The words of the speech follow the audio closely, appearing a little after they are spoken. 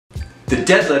The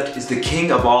deadlift is the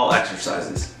king of all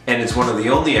exercises, and it's one of the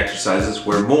only exercises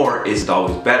where more isn't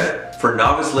always better. For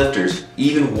novice lifters,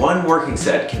 even one working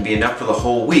set can be enough for the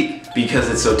whole week because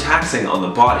it's so taxing on the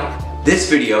body. This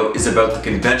video is about the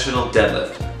conventional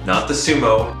deadlift, not the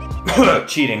sumo,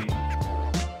 cheating,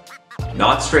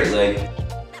 not straight leg,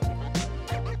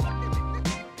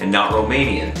 and not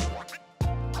Romanian.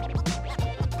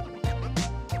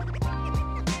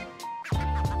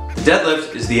 The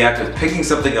deadlift is the act of picking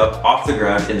something up off the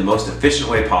ground in the most efficient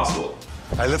way possible.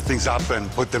 I lift things up and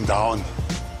put them down.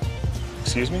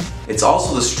 Excuse me? It's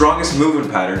also the strongest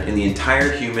movement pattern in the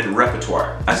entire human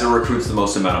repertoire, as it recruits the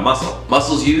most amount of muscle.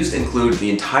 Muscles used include the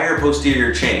entire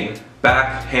posterior chain,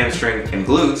 back, hamstring, and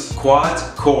glutes, quads,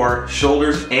 core,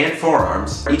 shoulders, and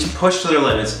forearms, each pushed to their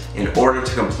limits in order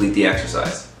to complete the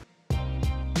exercise.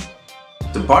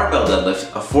 The barbell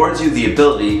deadlift affords you the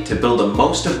ability to build the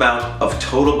most amount of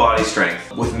total body strength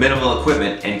with minimal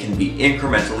equipment and can be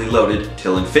incrementally loaded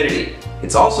till infinity.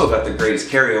 It's also got the greatest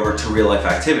carryover to real life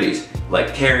activities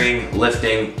like carrying,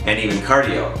 lifting, and even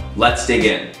cardio. Let's dig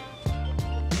in.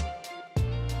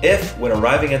 If, when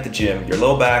arriving at the gym, your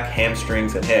low back,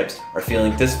 hamstrings, and hips are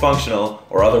feeling dysfunctional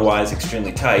or otherwise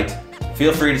extremely tight,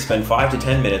 feel free to spend 5 to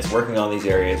 10 minutes working on these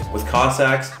areas with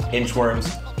Cossacks, inchworms,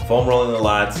 foam rolling the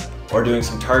lats, or doing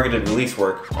some targeted release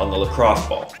work on the lacrosse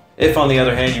ball. If, on the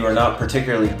other hand, you are not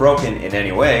particularly broken in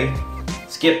any way,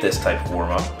 skip this type of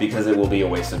warm-up because it will be a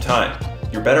waste of time.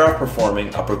 You're better off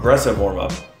performing a progressive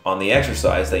warm-up on the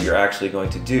exercise that you're actually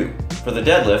going to do. For the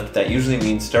deadlift, that usually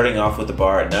means starting off with the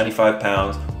bar at 95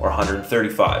 pounds or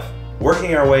 135,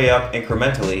 working our way up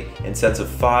incrementally in sets of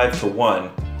 5 to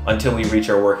 1 until we reach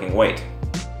our working weight.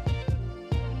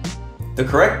 The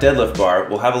correct deadlift bar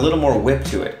will have a little more whip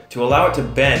to it to allow it to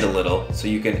bend a little so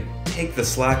you can take the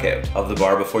slack out of the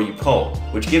bar before you pull,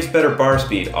 which gives better bar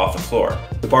speed off the floor.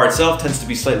 The bar itself tends to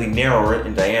be slightly narrower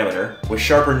in diameter with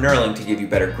sharper knurling to give you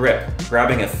better grip.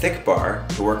 Grabbing a thick bar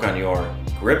to work on your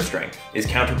grip strength is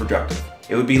counterproductive.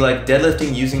 It would be like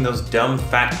deadlifting using those dumb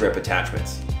fat grip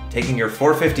attachments, taking your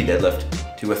 450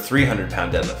 deadlift to a 300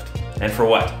 pound deadlift. And for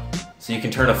what? So you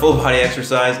can turn a full body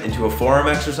exercise into a forearm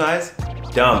exercise?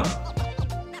 Dumb.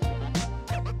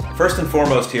 First and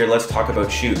foremost here, let's talk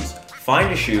about shoes.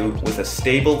 Find a shoe with a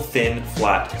stable, thin,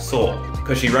 flat sole.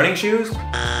 Cushy running shoes?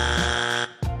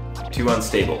 Too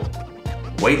unstable.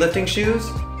 Weightlifting shoes?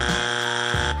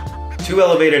 Too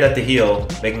elevated at the heel,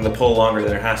 making the pull longer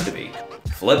than it has to be.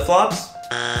 Flip-flops?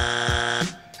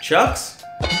 Chucks?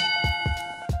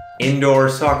 Indoor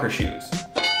soccer shoes.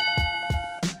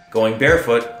 Going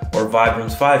barefoot or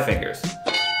Vibram's 5 fingers.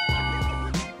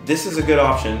 This is a good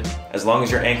option as long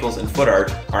as your ankles and foot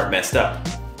arch aren't messed up.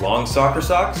 Long soccer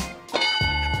socks?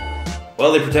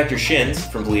 Well, they protect your shins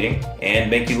from bleeding and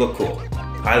make you look cool.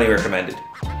 Highly recommended.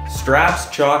 Straps,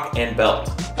 chalk, and belt.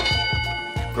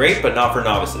 Great, but not for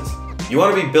novices. You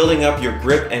want to be building up your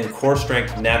grip and core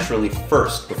strength naturally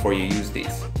first before you use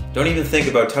these. Don't even think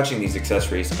about touching these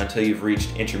accessories until you've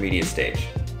reached intermediate stage.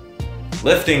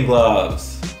 Lifting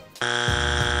gloves.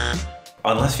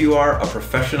 Unless you are a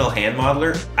professional hand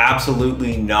modeler,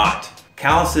 absolutely not.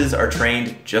 Calluses are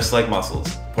trained just like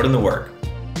muscles. Put in the work.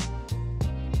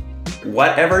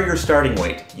 Whatever your starting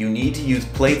weight, you need to use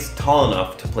plates tall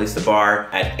enough to place the bar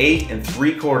at 8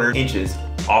 3/4 inches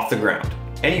off the ground.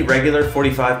 Any regular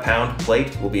 45 pound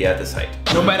plate will be at this height.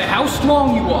 No matter how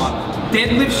strong you are,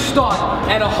 deadlifts start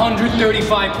at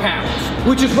 135 pounds,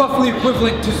 which is roughly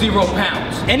equivalent to 0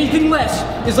 pounds. Anything less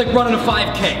is like running a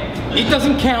 5K. It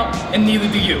doesn't count, and neither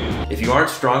do you. If you aren't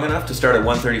strong enough to start at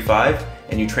 135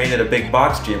 and you train at a big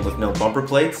box gym with no bumper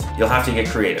plates, you'll have to get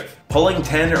creative. Pulling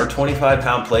 10 or 25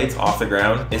 pound plates off the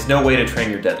ground is no way to train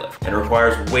your deadlift and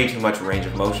requires way too much range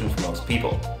of motion for most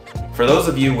people. For those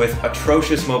of you with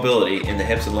atrocious mobility in the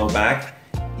hips and low back,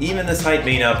 even this height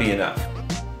may not be enough.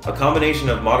 A combination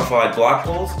of modified block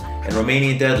pulls and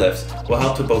Romanian deadlifts will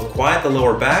help to both quiet the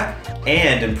lower back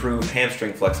and improve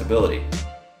hamstring flexibility.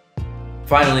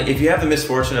 Finally, if you have the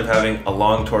misfortune of having a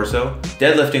long torso,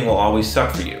 deadlifting will always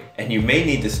suck for you, and you may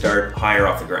need to start higher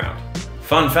off the ground.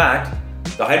 Fun fact,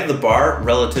 the height of the bar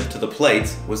relative to the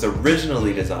plates was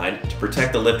originally designed to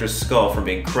protect the lifter's skull from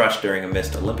being crushed during a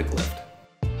missed Olympic lift.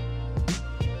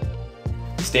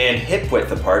 Stand hip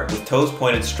width apart with toes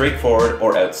pointed straight forward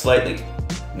or out slightly,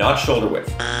 not shoulder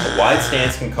width. A wide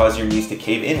stance can cause your knees to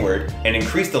cave inward and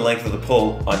increase the length of the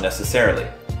pull unnecessarily.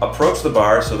 Approach the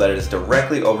bar so that it is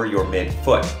directly over your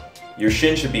mid-foot. Your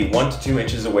shin should be 1 to 2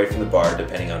 inches away from the bar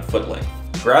depending on foot length.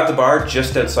 Grab the bar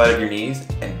just outside of your knees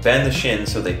and bend the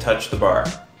shins so they touch the bar.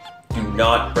 Do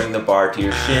not bring the bar to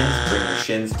your shins, bring your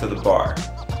shins to the bar.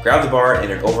 Grab the bar in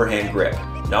an overhand grip,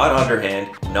 not underhand,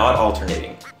 not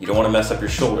alternating. You don't want to mess up your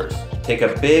shoulders. Take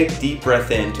a big, deep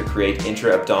breath in to create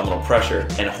intra-abdominal pressure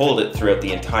and hold it throughout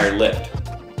the entire lift.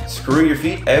 Screw your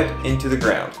feet out into the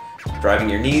ground, driving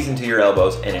your knees into your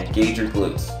elbows and engage your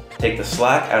glutes. Take the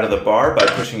slack out of the bar by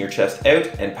pushing your chest out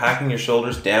and packing your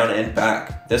shoulders down and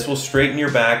back. This will straighten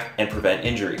your back and prevent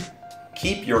injury.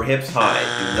 Keep your hips high.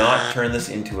 Do not turn this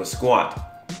into a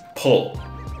squat. Pull.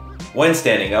 When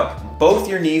standing up, both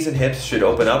your knees and hips should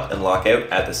open up and lock out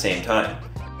at the same time.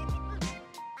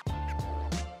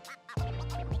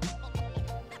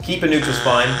 Keep a neutral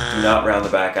spine. Do not round the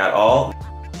back at all.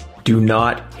 Do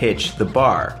not hitch the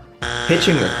bar.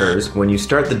 Hitching occurs when you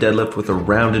start the deadlift with a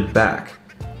rounded back.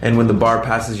 And when the bar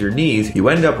passes your knees, you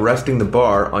end up resting the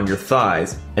bar on your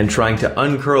thighs and trying to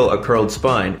uncurl a curled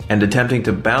spine and attempting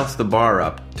to bounce the bar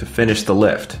up to finish the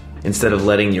lift, instead of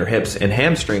letting your hips and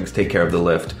hamstrings take care of the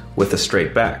lift with a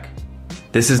straight back.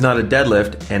 This is not a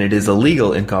deadlift and it is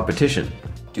illegal in competition.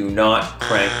 Do not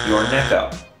crank your neck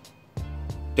up.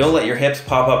 Don't let your hips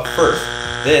pop up first.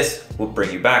 This will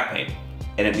bring you back pain,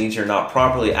 and it means you're not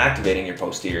properly activating your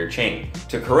posterior chain.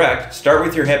 To correct, start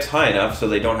with your hips high enough so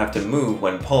they don't have to move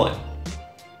when pulling.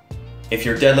 If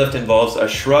your deadlift involves a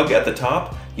shrug at the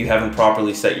top, you haven't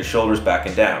properly set your shoulders back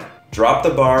and down. Drop the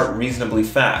bar reasonably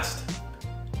fast.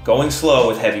 Going slow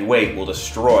with heavy weight will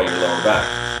destroy your lower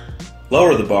back.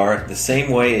 Lower the bar the same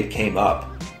way it came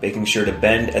up, making sure to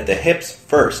bend at the hips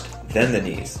first, then the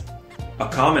knees. A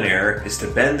common error is to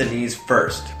bend the knees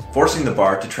first, forcing the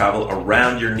bar to travel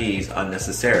around your knees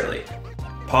unnecessarily.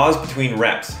 Pause between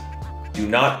reps. Do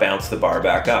not bounce the bar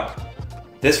back up.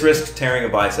 This risks tearing a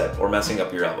bicep or messing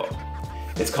up your elbow.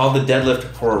 It's called the deadlift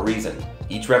for a reason.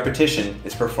 Each repetition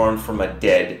is performed from a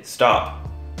dead stop.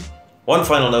 One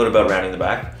final note about rounding the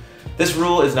back. This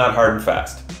rule is not hard and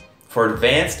fast. For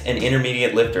advanced and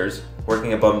intermediate lifters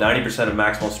working above 90% of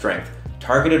maximal strength,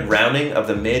 targeted rounding of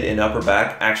the mid and upper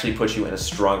back actually puts you in a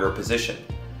stronger position.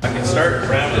 I can start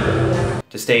rounded.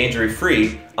 To stay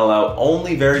injury-free, allow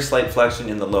only very slight flexion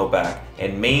in the low back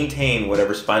and maintain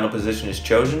whatever spinal position is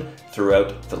chosen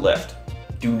throughout the lift.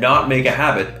 Do not make a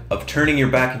habit of turning your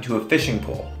back into a fishing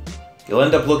pole. You'll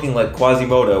end up looking like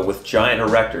Quasimodo with giant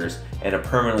erectors and a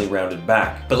permanently rounded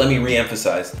back. But let me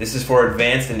re-emphasize, this is for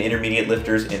advanced and intermediate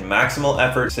lifters in maximal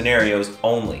effort scenarios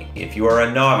only. If you are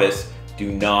a novice,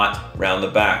 do not round the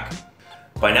back.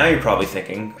 By now you're probably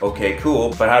thinking, okay,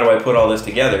 cool, but how do I put all this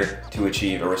together to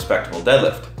achieve a respectable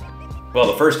deadlift? Well,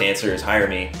 the first answer is hire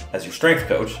me as your strength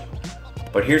coach,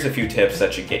 but here's a few tips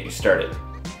that should get you started.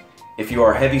 If you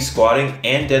are heavy squatting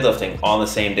and deadlifting on the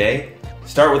same day,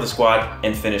 start with the squat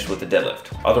and finish with the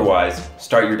deadlift. Otherwise,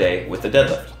 start your day with the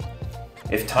deadlift.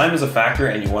 If time is a factor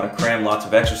and you want to cram lots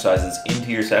of exercises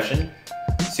into your session,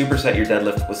 superset your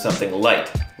deadlift with something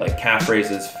light, like calf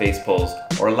raises, face pulls,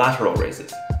 or lateral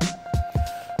raises.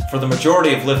 For the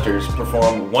majority of lifters,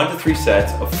 perform 1 to 3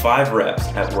 sets of 5 reps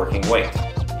at working weight,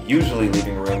 usually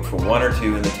leaving room for 1 or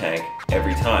 2 in the tank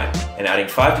every time, and adding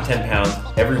 5 to 10 pounds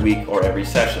every week or every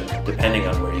session, depending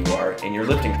on where you are in your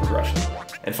lifting progression.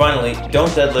 And finally, don't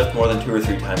deadlift more than 2 or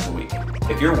 3 times a week.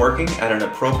 If you're working at an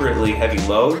appropriately heavy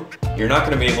load, you're not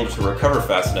going to be able to recover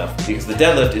fast enough because the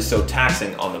deadlift is so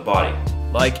taxing on the body.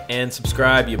 Like and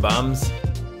subscribe, you bums.